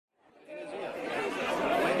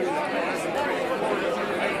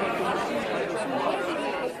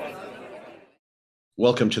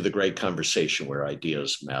Welcome to the great conversation where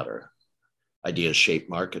ideas matter. Ideas shape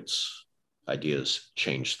markets. Ideas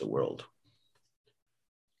change the world.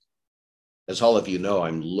 As all of you know,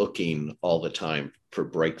 I'm looking all the time for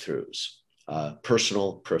breakthroughs,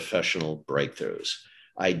 personal, professional breakthroughs.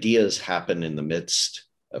 Ideas happen in the midst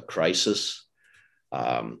of crisis,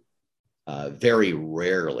 very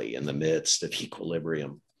rarely in the midst of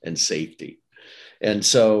equilibrium and safety. And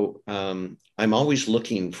so I'm always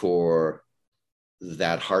looking for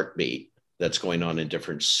that heartbeat that's going on in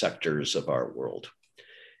different sectors of our world.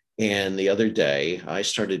 And the other day, I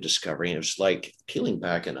started discovering, it was like peeling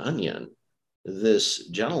back an onion, this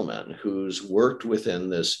gentleman who's worked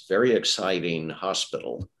within this very exciting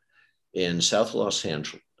hospital in South Los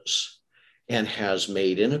Angeles and has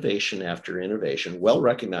made innovation after innovation, well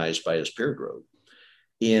recognized by his peer group,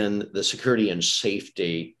 in the security and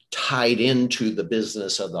safety tied into the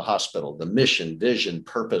business of the hospital, the mission, vision,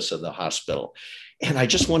 purpose of the hospital. And I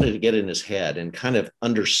just wanted to get in his head and kind of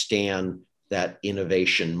understand that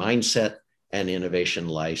innovation mindset and innovation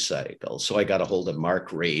life cycle. So I got a hold of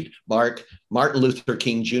Mark Reed. Mark, Martin Luther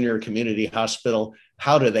King Jr. Community Hospital,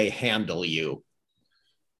 how do they handle you?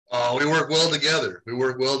 We work well together.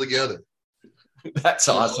 That's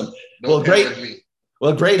awesome. Well, great.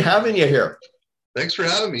 Well, great having you here. Thanks for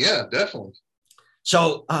having me. Yeah, definitely.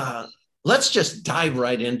 So let's just dive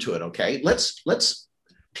right into it, okay? Let's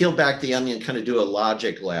peel back the onion, kind of do a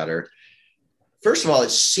logic ladder. First of all,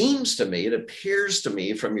 it appears to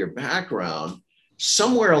me from your background,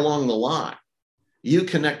 somewhere along the line, you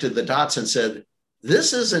connected the dots and said,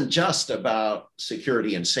 this isn't just about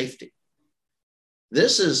security and safety.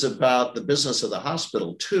 This is about the business of the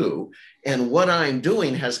hospital too. And what I'm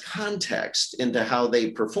doing has context into how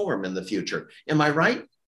they perform in the future. Am I right?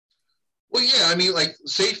 Well, yeah, I mean, like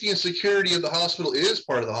safety and security of the hospital is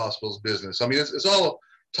part of the hospital's business. I mean, it's all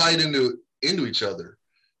tied into each other.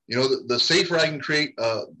 You know, the safer I can create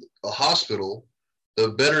a hospital, the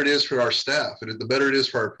better it is for our staff, and the better it is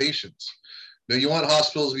for our patients. You know, you want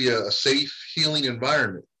hospitals to be a safe, healing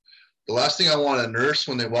environment. The last thing I want a nurse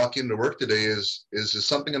when they walk into work today is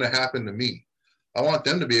something going to happen to me? I want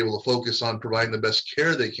them to be able to focus on providing the best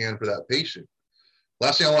care they can for that patient.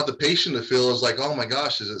 Last thing I want the patient to feel is like, oh my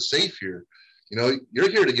gosh, is it safe here? You know, you're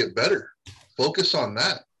here to get better. Focus on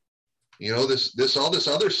that. You know, all this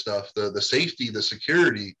other stuff, the safety, the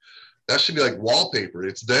security, that should be like wallpaper.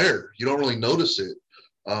 It's there. You don't really notice it.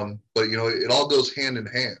 But you know, it all goes hand in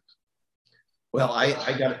hand. Well,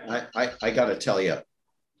 I got to tell you,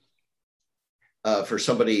 for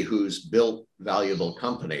somebody who's built valuable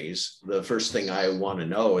companies, the first thing I want to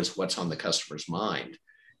know is what's on the customer's mind.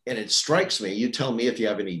 And it strikes me, you tell me if you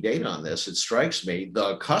have any data on this, it strikes me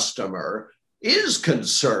the customer is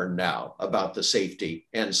concerned now about the safety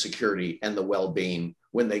and security and the well-being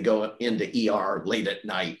when they go into ER late at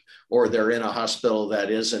night, or they're in a hospital that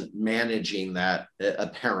isn't managing that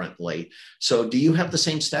apparently. So do you have the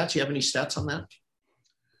same stats? Do you have any stats on that?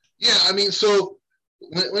 Yeah, I mean, so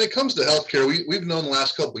when it comes to healthcare, we've known the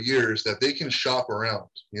last couple of years that they can shop around.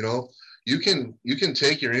 You know, you can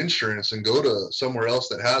take your insurance and go to somewhere else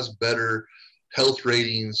that has better health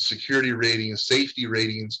ratings, security ratings, safety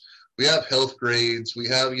ratings. We have health grades. We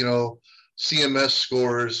have, you know, CMS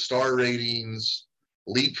scores, star ratings,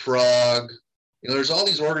 Leapfrog. You know, there's all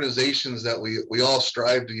these organizations that we all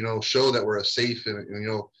strive to, you know, show that we're a safe and you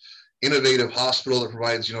know, innovative hospital that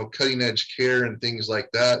provides, you know, cutting edge care and things like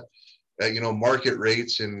that at, you know, market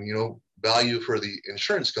rates and, you know, value for the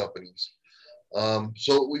insurance companies.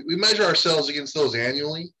 So we measure ourselves against those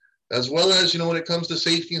annually, as well as, you know, when it comes to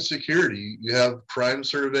safety and security, you have crime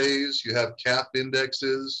surveys, you have CAP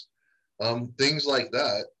indexes, things like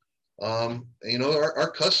that. You know, our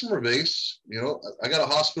customer base, you know, I got a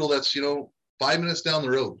hospital that's, you know, 5 minutes down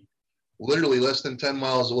the road, literally less than 10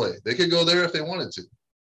 miles away. They could go there if they wanted to,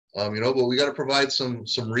 you know, but we got to provide some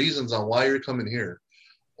reasons on why you're coming here.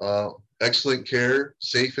 Excellent care,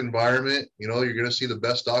 safe environment. You know, you're going to see the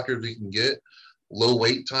best doctors you can get, low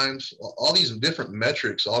wait times, all these different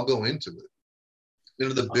metrics all go into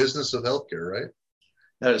the business of healthcare, right?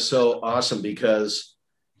 That is so awesome because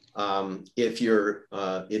if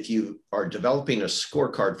you are developing a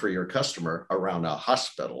scorecard for your customer around a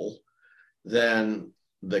hospital, then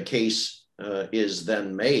the case is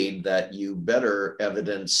then made that you better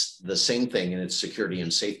evidence the same thing in its security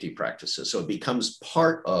and safety practices. So it becomes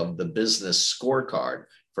part of the business scorecard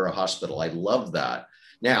for a hospital. I love that.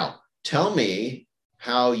 Now, tell me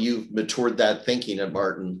how you've matured that thinking at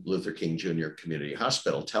Martin Luther King Jr. Community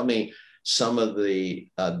Hospital. Tell me some of the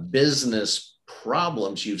business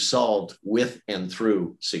problems you've solved with and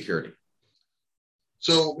through security.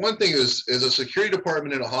 So one thing is, as a security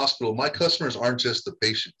department in a hospital, my customers aren't just the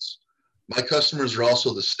patients. My customers are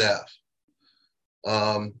also the staff.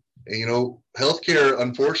 And, you know, healthcare,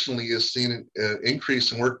 unfortunately, has seen an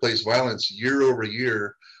increase in workplace violence year over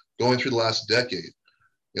year going through the last decade.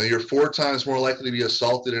 You know, you're 4 times more likely to be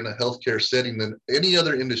assaulted in a healthcare setting than any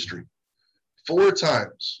other industry. 4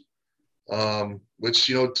 times, which,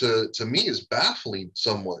 you know, to me is baffling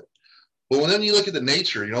somewhat. But when then you look at the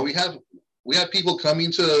nature, you know, we have people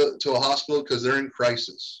coming to a hospital because they're in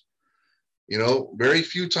crisis. You know, very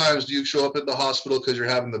few times do you show up at the hospital because you're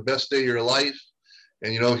having the best day of your life.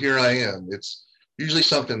 And, you know, here I am. It's usually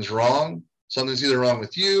something's wrong. Something's either wrong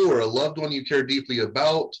with you or a loved one you care deeply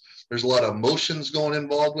about. There's a lot of emotions going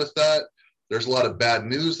involved with that. There's a lot of bad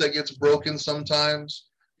news that gets broken sometimes,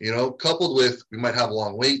 you know, coupled with we might have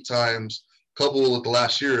long wait times, coupled with the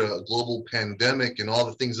last year, a global pandemic and all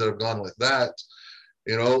the things that have gone with that.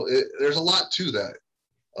 You know, there's a lot to that.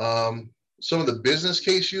 Some of the business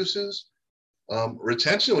case uses,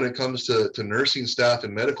 retention when it comes to nursing staff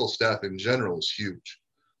and medical staff in general is huge.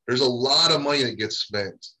 There's a lot of money that gets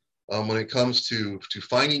spent when it comes to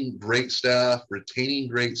finding great staff, retaining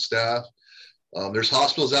great staff. There's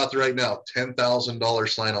hospitals out there right now, $10,000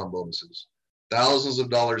 sign-on bonuses, thousands of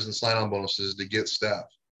dollars in sign-on bonuses to get staff.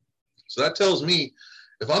 So that tells me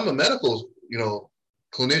if I'm a medical, you know,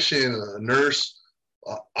 clinician, a nurse,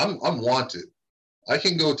 I'm wanted. I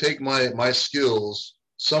can go take my skills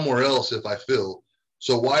somewhere else if I feel.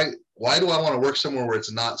 So why do I want to work somewhere where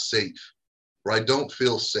it's not safe, where I don't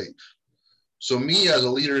feel safe? So me as a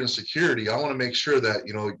leader in security, I want to make sure that,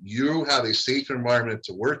 you know, you have a safe environment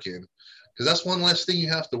to work in, because that's one less thing you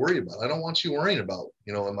have to worry about. I don't want you worrying about,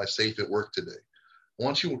 you know, am I safe at work today? I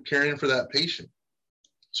want you caring for that patient.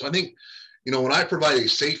 So I think, you know, when I provide a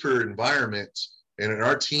safer environment and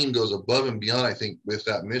our team goes above and beyond, I think with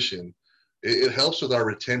that mission, it helps with our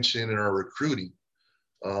retention and our recruiting.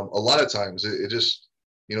 A lot of times it just,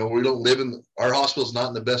 you know, we don't live in, our hospital is not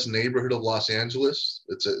in the best neighborhood of Los Angeles.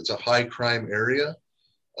 It's a high crime area.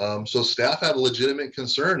 So staff have a legitimate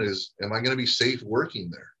concern is, am I going to be safe working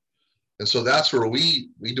there? And so that's where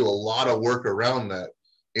we do a lot of work around that.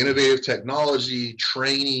 Innovative technology,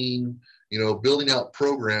 training, you know, building out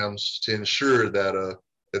programs to ensure that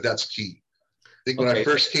that's key. I think when I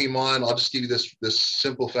first came on, I'll just give you this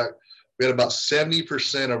simple fact. We had about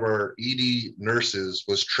 70% of our ED nurses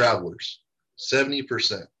was travelers,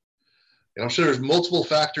 70%. And I'm sure there's multiple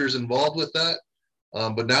factors involved with that,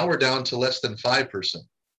 but now we're down to less than 5%.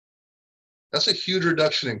 That's a huge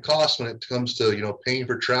reduction in cost when it comes to, you know, paying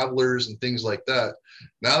for travelers and things like that.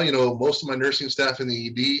 Now, you know, most of my nursing staff in the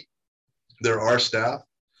ED, they're our staff.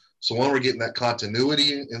 So when we're getting that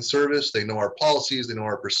continuity in service, they know our policies, they know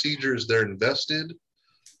our procedures, they're invested.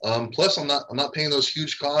 Plus, I'm not paying those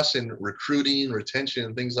huge costs in recruiting, retention,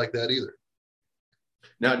 and things like that either.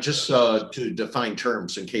 Now, just to define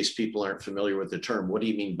terms, in case people aren't familiar with the term, what do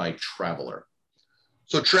you mean by traveler?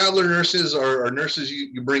 So traveler nurses are nurses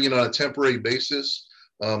you bring in on a temporary basis.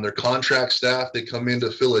 They're contract staff. They come in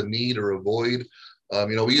to fill a need or a void.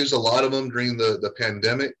 You know, we used a lot of them during the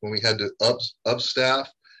pandemic when we had to up staff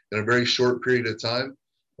in a very short period of time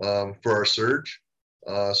for our surge.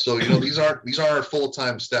 So, you know, these are our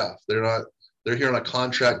full-time staff. They're here on a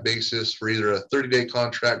contract basis for either a 30-day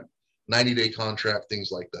contract, 90-day contract, things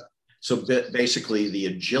like that. So basically the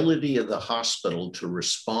agility of the hospital to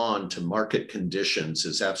respond to market conditions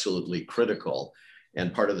is absolutely critical.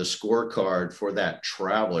 And part of the scorecard for that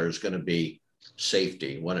traveler is going to be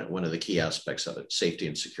safety, one of the key aspects of it, safety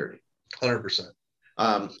and security. 100%.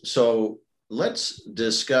 So let's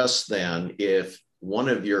discuss then if one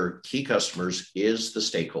of your key customers is the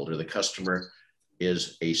stakeholder. The customer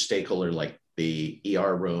is a stakeholder like the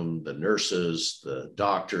ER room, the nurses, the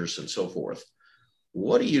doctors, and so forth.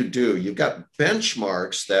 What do? You've got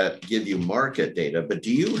benchmarks that give you market data, but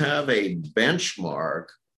do you have a benchmark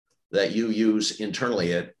that you use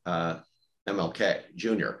internally at MLK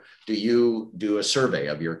Junior? Do you do a survey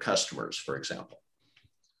of your customers, for example?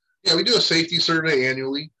 Yeah, we do a safety survey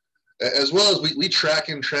annually, as well as we track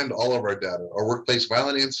and trend all of our data, our workplace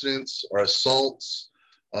violent incidents, our assaults.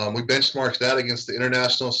 We benchmark that against the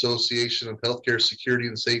International Association of Healthcare Security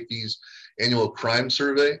and Safety's annual crime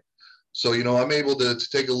survey. So, you know, I'm able to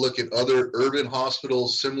take a look at other urban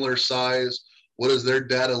hospitals, similar size. What does their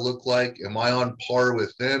data look like? Am I on par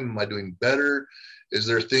with them? Am I doing better? Is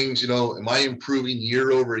there things, you know, am I improving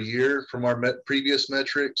year over year from our previous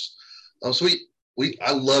metrics? So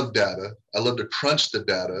I love data. I love to crunch the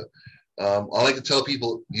data. I like to tell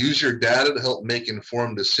people, use your data to help make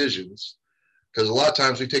informed decisions. Because a lot of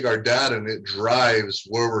times we take our data and it drives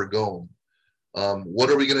where we're going. What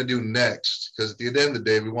are we going to do next? Because at the end of the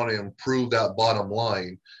day, we want to improve that bottom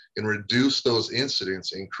line and reduce those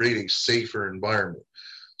incidents and create a safer environment.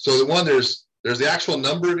 So the one, there's the actual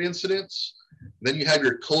number of incidents. Then you have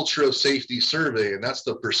your culture of safety survey, and that's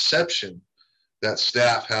the perception that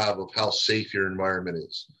staff have of how safe your environment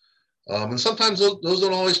is. And sometimes those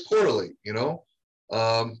don't always correlate,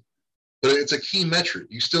 but it's a key metric.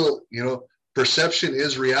 You still, perception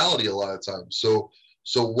is reality a lot of times.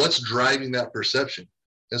 So what's driving that perception?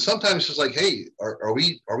 And sometimes it's just like, hey, are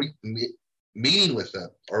we meeting with them?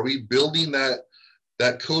 Are we building that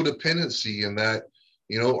codependency and that,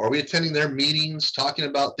 are we attending their meetings, talking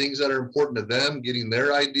about things that are important to them, getting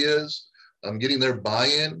their ideas, getting their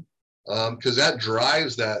buy-in? Because that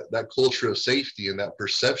drives that culture of safety and that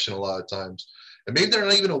perception a lot of times. And maybe they're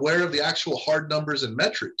not even aware of the actual hard numbers and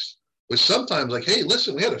metrics, which sometimes like, hey,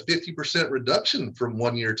 listen, we had a 50% reduction from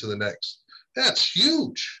one year to the next. That's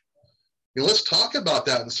huge. Let's talk about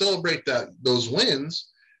that and celebrate those wins.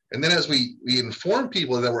 And then as we inform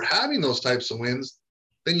people that we're having those types of wins,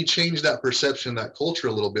 then you change that perception, that culture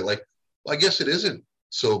a little bit. Like, well, I guess it isn't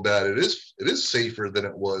so bad. It is safer than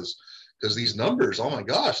it was, because these numbers, oh my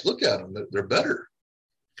gosh, look at them. They're better.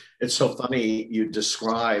 It's so funny you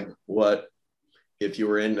describe what, if you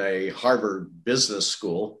were in a Harvard business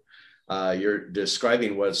school, you're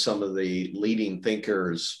describing what some of the leading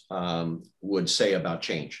thinkers would say about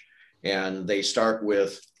change. And they start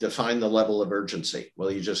with define the level of urgency.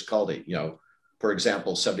 Well, you just called it, for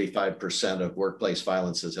example, 75% of workplace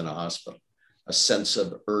violence is in a hospital. A sense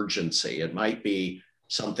of urgency. It might be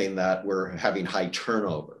something that we're having high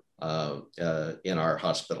turnover in our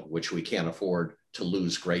hospital, which we can't afford to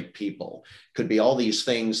lose great people. Could be all these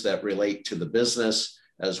things that relate to the business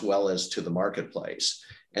as well as to the marketplace.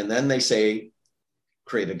 And then they say,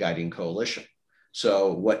 create a guiding coalition.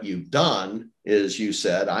 So what you've done is you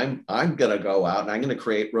said, I'm going to go out and I'm going to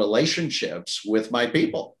create relationships with my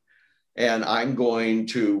people. And I'm going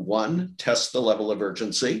to, one, test the level of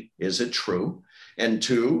urgency. Is it true? And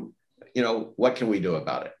two, what can we do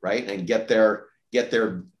about it, right? And get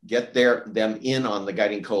them in on the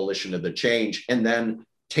guiding coalition of the change, and then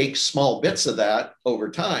take small bits of that over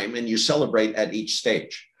time, and you celebrate at each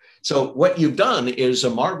stage. So what you've done is a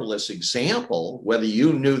marvelous example, whether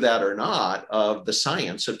you knew that or not, of the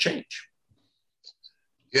science of change.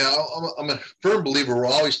 Yeah, I'm a firm believer we're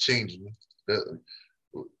always changing.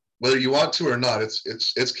 Whether you want to or not,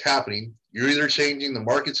 it's happening. You're either changing, the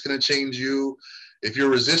market's going to change you. If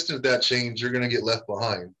you're resistant to that change, you're going to get left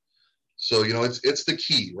behind. So, it's the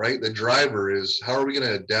key, right? The driver is, how are we going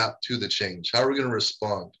to adapt to the change? How are we going to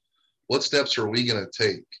respond? What steps are we going to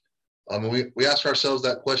take? We ask ourselves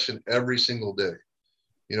that question every single day.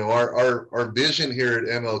 Our vision here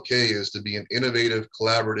at MLK is to be an innovative,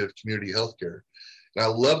 collaborative community healthcare. And I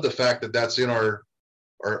love the fact that that's in our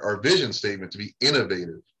vision statement, to be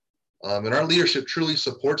innovative. And our leadership truly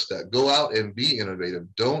supports that. Go out and be innovative.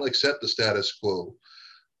 Don't accept the status quo.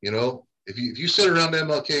 If you sit around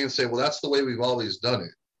MLK and say, well, that's the way we've always done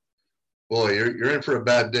it, boy, you're in for a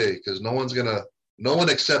bad day, because no one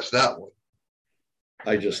accepts that one.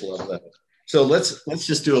 I just love that. So let's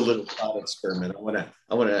just do a little thought experiment. I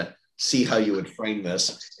want to see how you would frame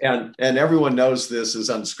this. And everyone knows this is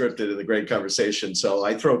unscripted in the Great Conversation. So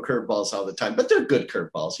I throw curveballs all the time, but they're good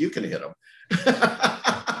curveballs. You can hit them.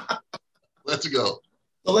 Let's go.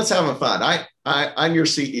 So let's have a fun. I'm your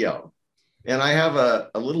CEO, and I have a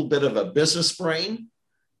little bit of a business brain,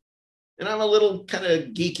 and I'm a little kind of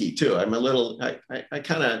geeky too. I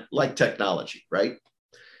kind of like technology, right?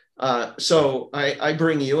 So I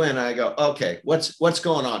bring you in, I go, okay, what's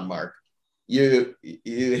going on, Mark? You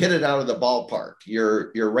hit it out of the ballpark.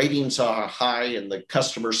 Your ratings are high in the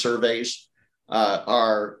customer surveys.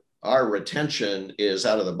 Our retention is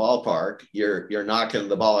out of the ballpark. You're knocking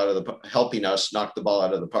the ball out of helping us knock the ball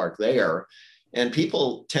out of the park there. And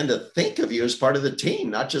people tend to think of you as part of the team,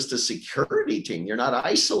 not just a security team. You're not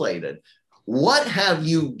isolated. What have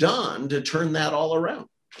you done to turn that all around?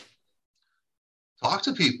 Talk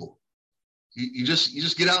to people. You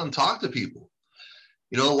just get out and talk to people.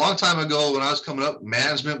 A long time ago when I was coming up,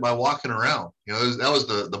 management by walking around, that was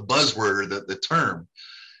the buzzword, or the term.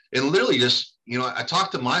 And literally just, I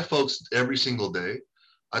talk to my folks every single day.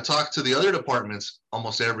 I talk to the other departments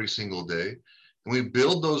almost every single day, and we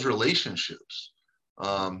build those relationships.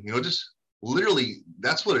 Just literally,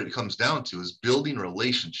 that's what it comes down to, is building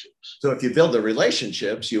relationships. So if you build the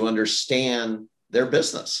relationships, you understand their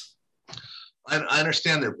business. I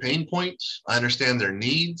understand their pain points. I understand their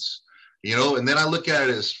needs, and then I look at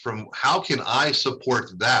it as from, how can I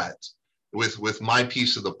support that with my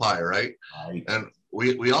piece of the pie, right? And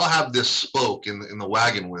we all have this spoke in the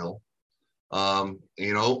wagon wheel.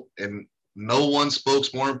 You know, and no one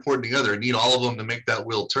spoke's more important than the other. I need all of them to make that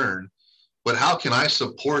wheel turn. But how can I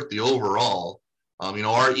support the overall, you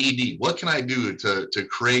know, our ED? What can I do to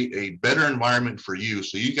create a better environment for you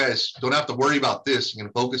so you guys don't have to worry about this? You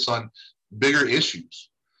can focus on bigger issues.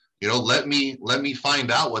 You know, let me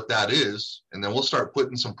find out what that is, and then we'll start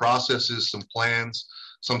putting some processes, some plans,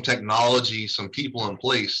 some technology, some people in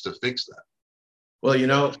place to fix that. Well, you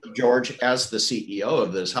know, George, as the CEO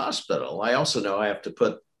of this hospital, I also know I have to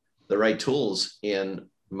put the right tools in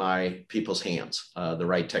my people's hands, the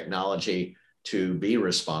right technology to be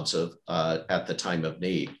responsive at the time of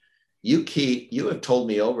need. You have told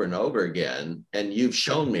me over and over again, and you've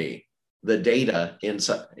shown me the data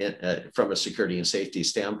from a security and safety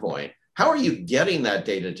standpoint. How are you getting that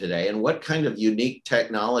data today, and what kind of unique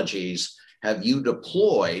technologies have you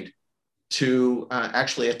deployed to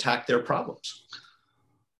actually attack their problems?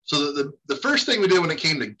 So the first thing we did when it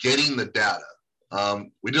came to getting the data,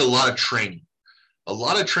 we did a lot of training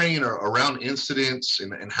around incidents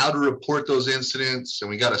and how to report those incidents.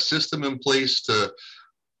 And we got a system in place to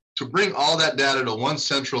bring all that data to one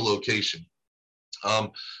central location.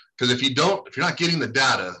 Because if you're not getting the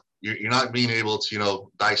data, you're not being able to, you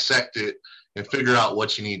know, dissect it and figure out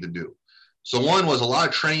what you need to do. So one was a lot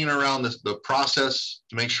of training around the process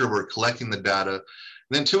to make sure we're collecting the data.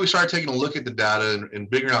 And then two, we started taking a look at the data and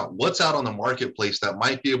figuring out what's out on the marketplace that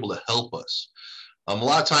might be able to help us. A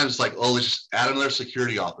lot of times it's like, oh, let's just add another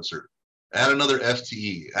security officer, add another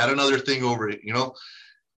FTE, add another thing over it, you know.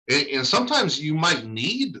 And sometimes you might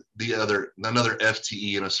need another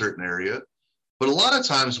FTE in a certain area, but a lot of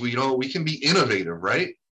times we can be innovative,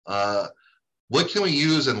 right? What can we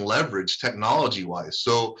use and leverage technology-wise?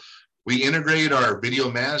 So we integrate our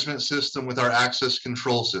video management system with our access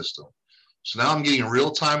control system. So now I'm getting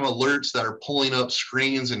real-time alerts that are pulling up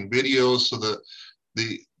screens and videos so that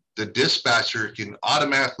the dispatcher can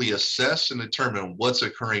automatically assess and determine what's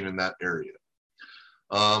occurring in that area.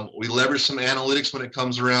 We leverage some analytics when it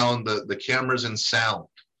comes around the cameras and sound.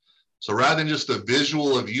 So rather than just the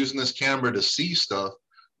visual of using this camera to see stuff,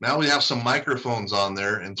 now we have some microphones on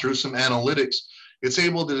there, and through some analytics, it's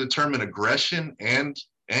able to determine aggression and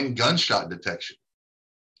gunshot detection.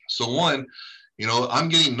 So one, you know, I'm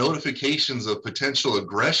getting notifications of potential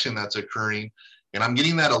aggression that's occurring, and I'm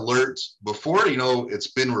getting that alert before, you know, it's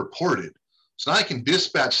been reported. So now I can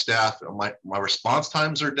dispatch staff. My response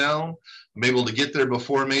times are down. I'm able to get there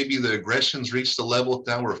before maybe the aggression's reached the level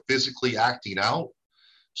that we're physically acting out.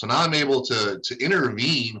 So now I'm able to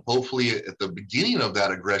intervene, hopefully at the beginning of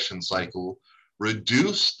that aggression cycle,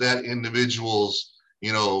 reduce that individual's,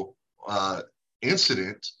 you know,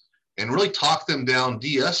 incident, and really talk them down,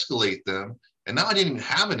 de-escalate them. And now I didn't even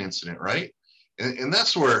have an incident, right? And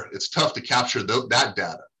that's where it's tough to capture that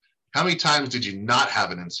data. How many times did you not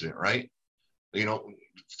have an incident, right? You know,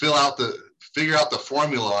 figure out the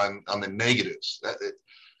formula on the negatives.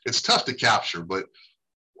 It's tough to capture, but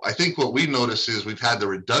I think what we noticed is we've had the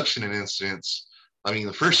reduction in incidents. I mean,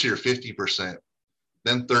 the first year, 50%,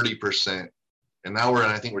 then 30%. And now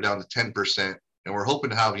I think we're down to 10%. And we're hoping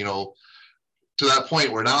to have, you know, to that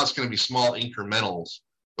point where now it's going to be small incrementals.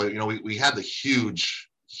 But, you know, we had the huge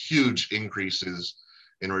increases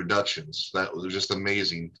in reductions. That was just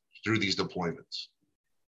amazing through these deployments.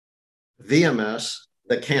 VMS,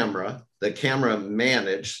 the camera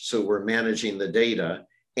managed, so we're managing the data,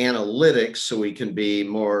 analytics, so we can be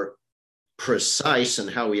more precise in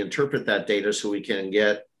how we interpret that data so we can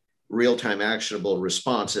get real-time actionable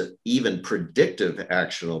response, even predictive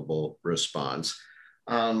actionable response.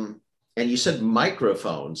 And you said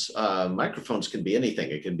microphones. Microphones can be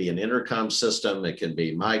anything. It can be an intercom system. It can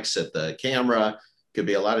be mics at the camera. It could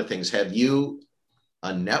be a lot of things. Have you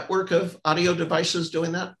a network of audio devices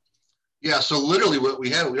doing that? Yeah, so literally what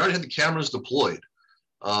we already had the cameras deployed.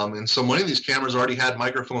 And so many of these cameras already had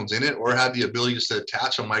microphones in it or had the ability to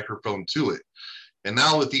attach a microphone to it. And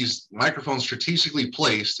now with these microphones strategically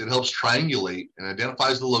placed, it helps triangulate and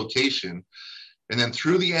identifies the location. And then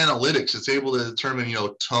through the analytics, it's able to determine, you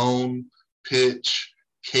know, tone, pitch,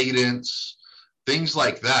 cadence, things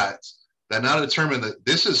like that now determine that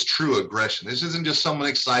this is true aggression. This isn't just someone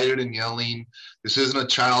excited and yelling. This isn't a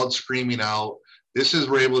child screaming out.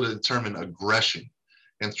 We're able to determine aggression.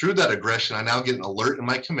 And through that aggression, I now get an alert in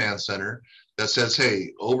my command center that says,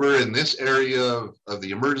 hey, over in this area of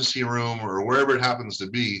the emergency room or wherever it happens to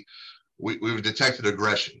be, we've detected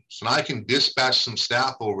aggression. So now I can dispatch some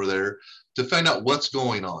staff over there to find out what's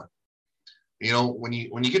going on. You know, when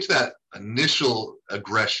you get to that initial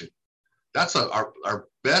aggression, that's our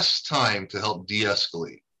best time to help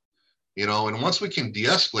de-escalate. You know, and once we can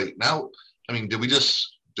de-escalate, now, I mean, did we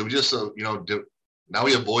just Now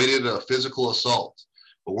we avoided a physical assault,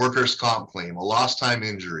 a workers' comp claim, a lost time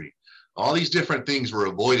injury. All these different things were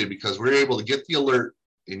avoided because we were able to get the alert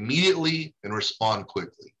immediately and respond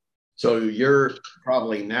quickly. So you're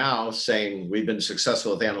probably now saying we've been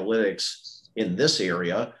successful with analytics in this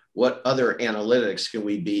area. What other analytics can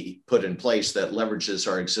we be put in place that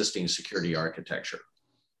leverages our existing security architecture?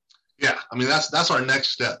 Yeah, I mean, that's our next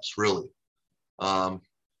steps, really. And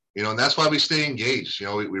that's why we stay engaged.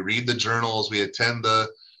 We read the journals, we attend the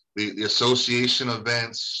association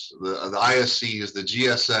events, the ISCs, the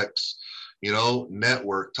GSX,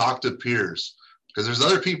 network, talk to peers, because there's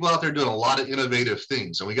other people out there doing a lot of innovative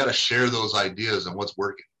things, and we got to share those ideas and what's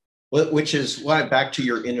working. Which is why, back to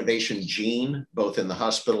your innovation gene, both in the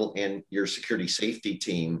hospital and your security safety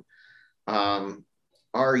team,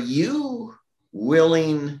 are you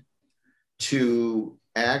willing to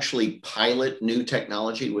actually pilot new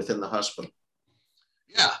technology within the hospital?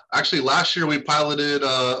 Yeah, actually last year we piloted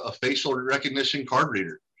a facial recognition card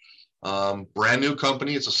reader. Brand new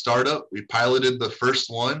company, it's a startup. We piloted the first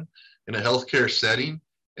one in a healthcare setting,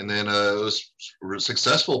 and then it was a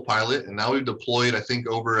successful pilot, and now we've deployed, I think,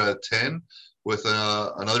 over 10 with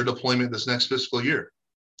another deployment this next fiscal year.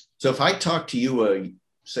 So if I talk to you,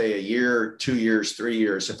 say a year, 2 years, 3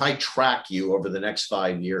 years, if I track you over the next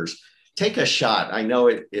 5 years, take a shot. I know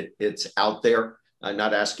it's out there. I'm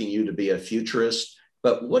not asking you to be a futurist,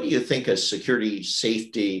 but what do you think a security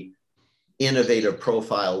safety innovative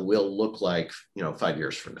profile will look like, 5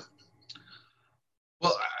 years from now?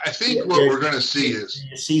 Well, I think what we're going to see is,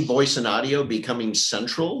 you see voice and audio becoming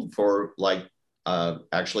central for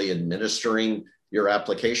actually administering your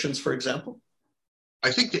applications, for example? I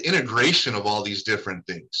think the integration of all these different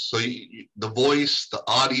things. So the voice, the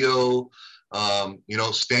audio,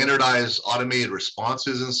 standardized automated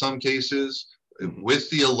responses in some cases with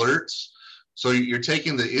the alerts. So you're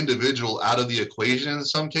taking the individual out of the equation in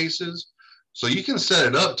some cases. So you can set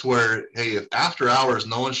it up to where, hey, if after hours,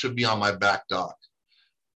 no one should be on my back dock.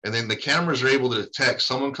 And then the cameras are able to detect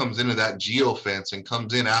someone comes into that geo fence and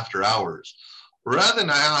comes in after hours. Rather than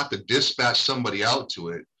I have to dispatch somebody out to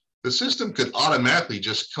it, the system could automatically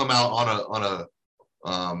just come out on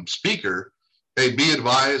a speaker. Hey, be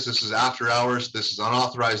advised, this is after hours. This is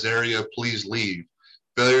unauthorized area. Please leave.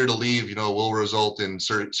 Failure to leave, will result in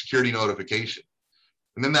security notification.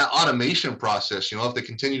 And then that automation process, if they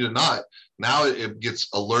continue to not, now it gets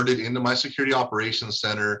alerted into my security operations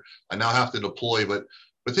center. I now have to deploy. But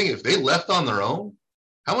think, if they left on their own,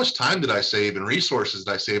 how much time did I save and resources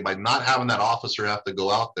did I save by not having that officer have to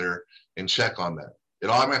go out there and check on that? It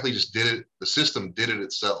automatically just did it. The system did it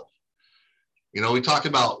itself. We talk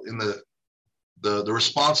about in the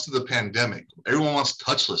response to the pandemic, everyone wants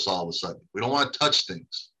touchless all of a sudden. We don't want to touch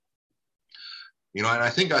things. And I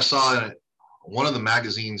think I saw in one of the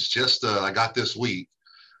magazines just I got this week,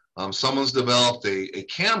 someone's developed a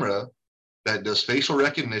camera that does facial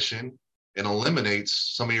recognition and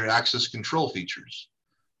eliminates some of your access control features.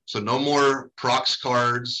 So no more prox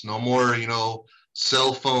cards, no more,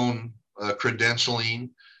 cell phone credentialing.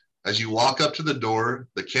 As you walk up to the door,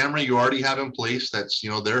 the camera you already have in place that's,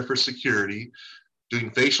 there for security,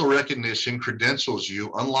 doing facial recognition, credentials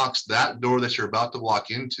you, unlocks that door that you're about to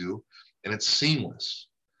walk into, and it's seamless.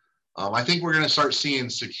 I think we're going to start seeing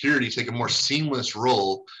security take a more seamless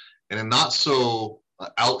role and not so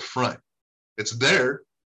out front. It's there,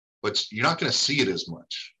 but you're not going to see it as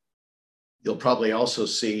much. You'll probably also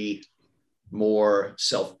see more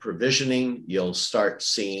self-provisioning. You'll start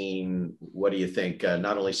seeing, what do you think,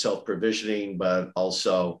 not only self-provisioning, but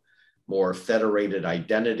also more federated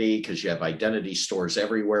identity, because you have identity stores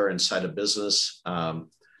everywhere inside a business. A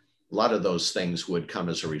lot of those things would come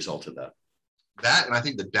as a result of that. That, and I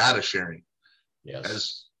think the data sharing.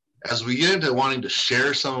 Yes. As we get into wanting to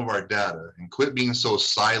share some of our data and quit being so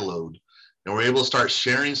siloed, and we're able to start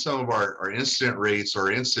sharing some of our incident rates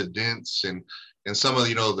or incidents and some of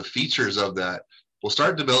the features of that, we'll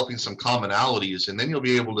start developing some commonalities, and then you'll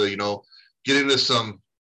be able to get into some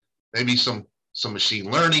machine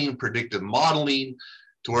learning, predictive modeling,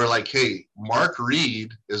 to where hey, Mark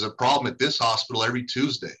Reed is a problem at this hospital every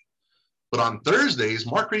Tuesday, but on Thursdays,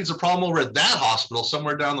 Mark Reed's a problem over at that hospital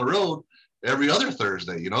somewhere down the road every other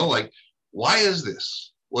Thursday. Why is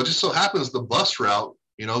this? Well, it just so happens the bus route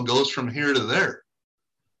goes from here to there.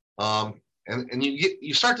 And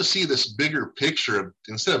you start to see this bigger picture of,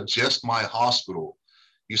 instead of just my hospital,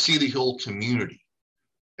 you see the whole community.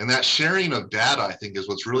 And that sharing of data, I think, is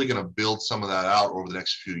what's really going to build some of that out over the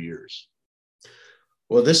next few years.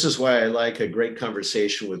 Well, this is why I like a great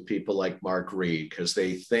conversation with people like Mark Reed, because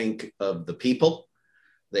they think of the people,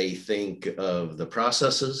 they think of the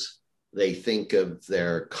processes, they think of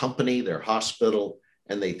their company, their hospital,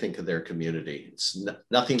 and they think of their community. It's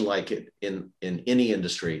nothing like it in any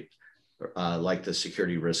industry like the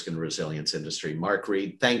security risk and resilience industry. Mark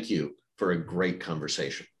Reed, thank you for a great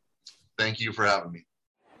conversation. Thank you for having me.